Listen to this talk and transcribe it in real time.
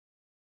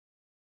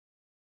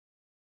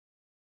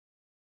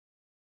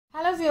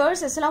Hello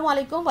viewers, আসসালামু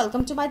আলাইকুম।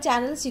 Welcome to my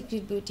channel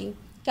secret beauty.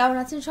 কেমন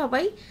আছেন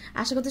সবাই?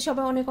 আশা করছি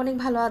সবাই অনেক অনেক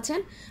ভালো আছেন।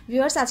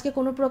 ভিউয়ার্স, আজকে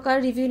কোনো প্রকার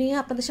রিভিউ নিয়ে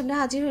আপনাদের সামনে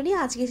হাজির হইনি।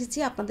 আজকে এসেছি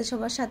আপনাদের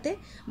সবার সাথে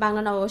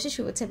বাংলা নববর্ষের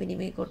শুভেচ্ছা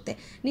বিনিময় করতে।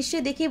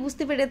 নিশ্চয়ই দেখেই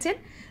বুঝতে পেরেছেন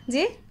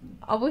যে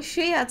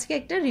অবশ্যই আজকে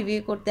একটা রিভিউ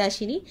করতে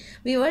আসিনি।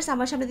 ভিউয়ার্স,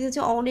 আমার সামনে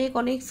দিয়েছে অনেক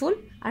অনেক ফুল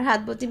আর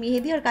হাত ভর্তি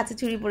মেহেদি আর কাছে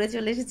চুড়ি পরে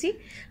চলে এসেছি।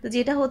 তো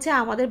যেটা হচ্ছে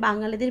আমাদের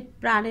বাঙালিদের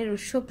প্রাণের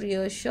উৎসব, প্রিয়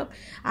উৎসব।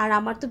 আর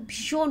আমার তো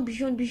ভীষণ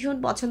ভীষণ ভীষণ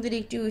পছন্দের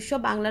একটি উৎসব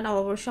বাংলা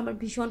নববর্ষ, আমার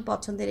ভীষণ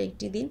পছন্দের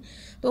একটি দিন।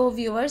 তো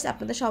ভিউয়ার্স,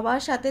 আপনাদের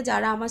সবার সাথে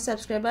যারা আমার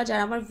সাবস্ক্রাইবার,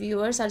 যারা আমার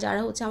ভিউয়ার্স আর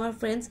যারা হচ্ছে আমার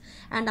ফ্রেন্ডস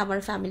অ্যান্ড আমার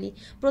ফ্যামিলি,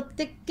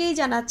 প্রত্যেককেই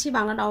জানাচ্ছি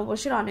বাংলা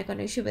নববর্ষের অনেক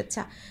অনেক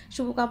শুভেচ্ছা,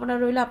 শুভকামনা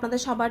রইল আপনাদের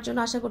সবার জন্য।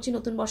 আশা করছি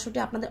নতুন বর্ষটি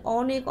আপনাদের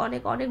অনেক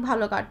অনেক অনেক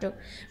ভালো কাটুক।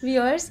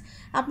 ভিউয়ার্স,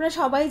 আপনারা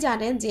সবাই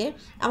জানেন যে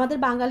আমাদের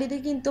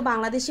বাঙালিদের কিন্তু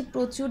বাংলাদেশে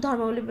প্রচুর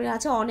ধর্মাবলম্বী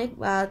আছে,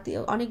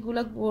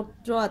 অনেকগুলো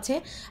গোত্র আছে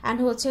অ্যান্ড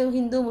হচ্ছে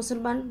হিন্দু,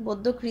 মুসলমান,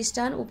 বৌদ্ধ,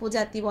 খ্রিস্টান,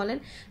 উপজাতি বলেন,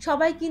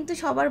 সবাই কিন্তু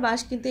সবার বাস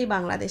কিন্তু এই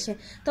বাংলাদেশে।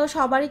 তো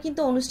সবারই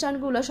কিন্তু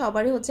অনুষ্ঠানগুলো,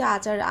 সবারই হচ্ছে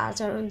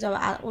আচরণ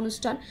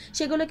অনুষ্ঠান,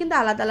 সেগুলো কিন্তু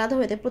আলাদা আলাদা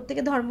হয়ে থাকে।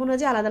 প্রত্যেকের ধর্ম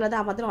অনুযায়ী আলাদা আলাদা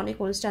আমাদের অনেক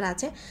অনুষ্ঠান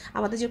আছে।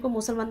 আমাদের যেরকম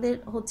মুসলমানদের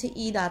হচ্ছে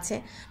ঈদ আছে,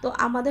 তো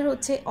আমাদের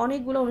হচ্ছে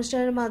অনেকগুলো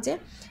অনুষ্ঠানের মাঝে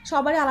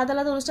সবারই আলাদা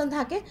আলাদা অনুষ্ঠান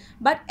থাকে।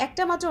 বাট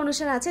একটা মাত্র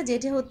অনুষ্ঠান আছে,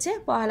 যেটি হচ্ছে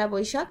পহেলা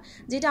বৈশাখ,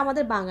 যেটা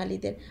আমাদের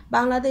বাঙালিদের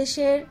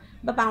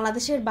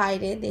বাংলাদেশের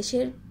বাইরে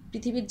দেশের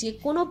পৃথিবীর যে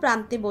কোনো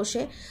প্রান্তে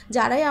বসে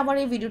যারাই আমার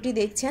এই ভিডিওটি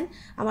দেখছেন,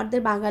 আমাদের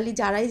বাঙালি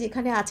যারাই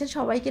যেখানে আছেন,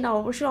 সবাইকে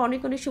নববর্ষের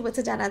অনেক অনেক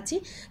শুভেচ্ছা জানাচ্ছি।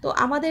 তো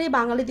আমাদের এই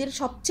বাঙালিদের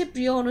সবচেয়ে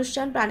প্রিয়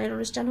অনুষ্ঠান, প্রাণের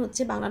অনুষ্ঠান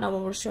হচ্ছে বাংলা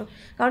নববর্ষ।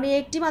 কারণ এই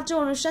একটি মাত্র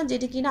অনুষ্ঠান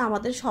যেটি কিনা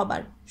আমাদের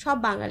সব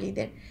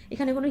বাঙালিদের,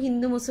 এখানে কোনো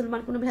হিন্দু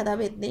মুসলমান কোনো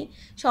ভেদাভেদ নেই,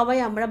 সবাই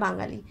আমরা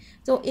বাঙালি।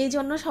 তো এই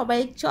জন্য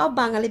সব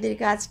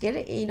বাঙালিদেরকে আজকের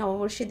এই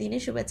নববর্ষের দিনে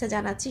শুভেচ্ছা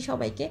জানাচ্ছি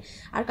সবাইকে।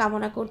 আর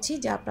কামনা করছি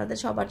যে আপনাদের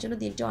সবার জন্য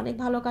দিনটি অনেক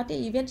ভালো কাটে,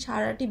 ইভেন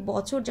সারাটি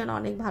বছর যেন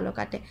অনেক ভালো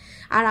কাটে।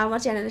 আর আমার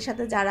চ্যানেলের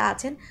সাথে যারা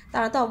আছেন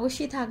তারা তো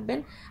অবশ্যই থাকবেন,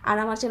 আর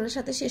আমার চ্যানেলের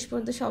সাথে শেষ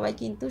পর্যন্ত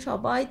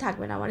সবাই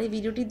থাকবেন। আমার এই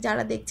ভিডিওটি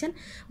যারা দেখছেন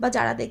বা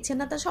যারা দেখছেন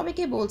না, তারা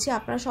সবাইকে বলছি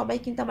আপনারা সবাই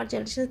কিন্তু আমার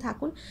চ্যানেলের সাথে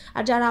থাকুন।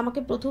 আর যারা আমাকে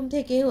প্রথম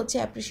থেকে হচ্ছে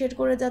অ্যাপ্রিসিয়েট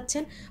করে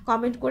যাচ্ছেন,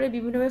 কমেন্ট করে,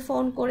 বিভিন্নভাবে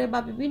ফোন করে বা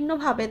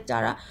বিভিন্নভাবে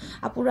যারা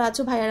আপুরা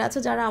আছো, ভাইয়ারা আছো,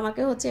 যারা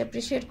আমাকে হচ্ছে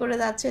অ্যাপ্রিসিয়েট করে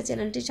যাচ্ছে,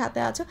 চ্যানেলটির সাথে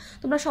আছো,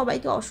 তোমরা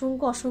সবাইকে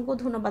অসংখ্য অসংখ্য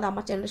ধন্যবাদ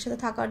আমার চ্যানেলের সাথে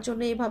থাকার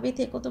জন্য। এভাবেই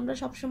থেকো তোমরা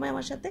সবসময়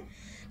আমার সাথে।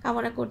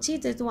 কামনা করছি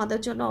যে তোমাদের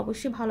জন্য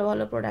অবশ্যই ভালো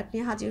ভালো প্রোডাক্ট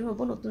নিয়ে হাজির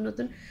হবো, নতুন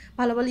নতুন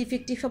ভালো ভালো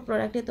ইফেক্টিভ সব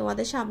প্রোডাক্ট নিয়ে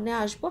তোমাদের সামনে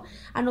আসবো।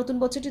 আর নতুন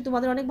বছরটি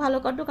তোমাদের অনেক ভালো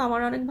কাটুক,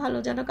 আমার অনেক ভালো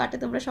যেন কাটে,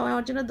 তোমরা সবাই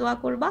আমার জন্য দোয়া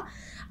করবা।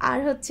 আর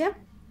হচ্ছে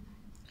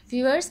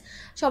ভিউয়ার্স,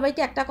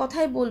 সবাইকে একটা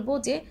কথাই বলবো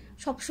যে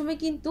সবসময়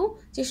কিন্তু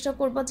চেষ্টা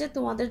করবা যে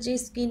তোমাদের যে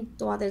স্কিন,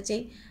 তোমাদের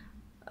যেই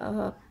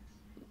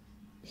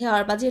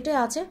হেয়ার বা যেটাই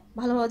আছে,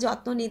 ভালোভাবে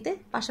যত্ন নিতে।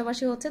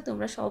 পাশাপাশি হচ্ছে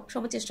তোমরা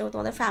সবসময় চেষ্টা করো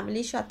তোমাদের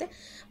ফ্যামিলির সাথে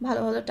ভালো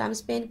ভালো টাইম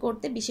স্পেন্ড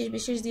করতে। বিশেষ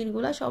বিশেষ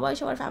দিনগুলো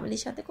সবার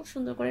ফ্যামিলির সাথে খুব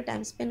সুন্দর করে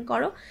টাইম স্পেন্ড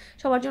করো।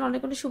 সবার জন্য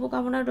অনেক অনেক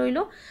শুভকামনা রইল।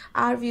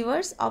 আর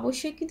ভিউয়ার্স,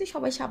 অবশ্যই কিন্তু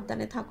সবাই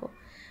সাবধানে থাকো।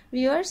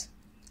 ভিউয়ার্স,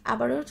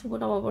 আবারও শুভ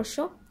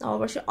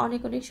নববর্ষের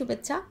অনেক অনেক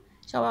শুভেচ্ছা।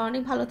 সবাই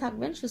অনেক ভালো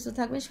থাকবেন, সুস্থ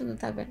থাকবেন, সুন্দর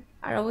থাকবেন,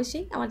 আর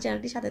অবশ্যই আমার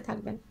চ্যানেলটির সাথে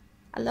থাকবেন।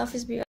 আল্লাহ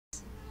হাফিজ ভিউয়ার্স।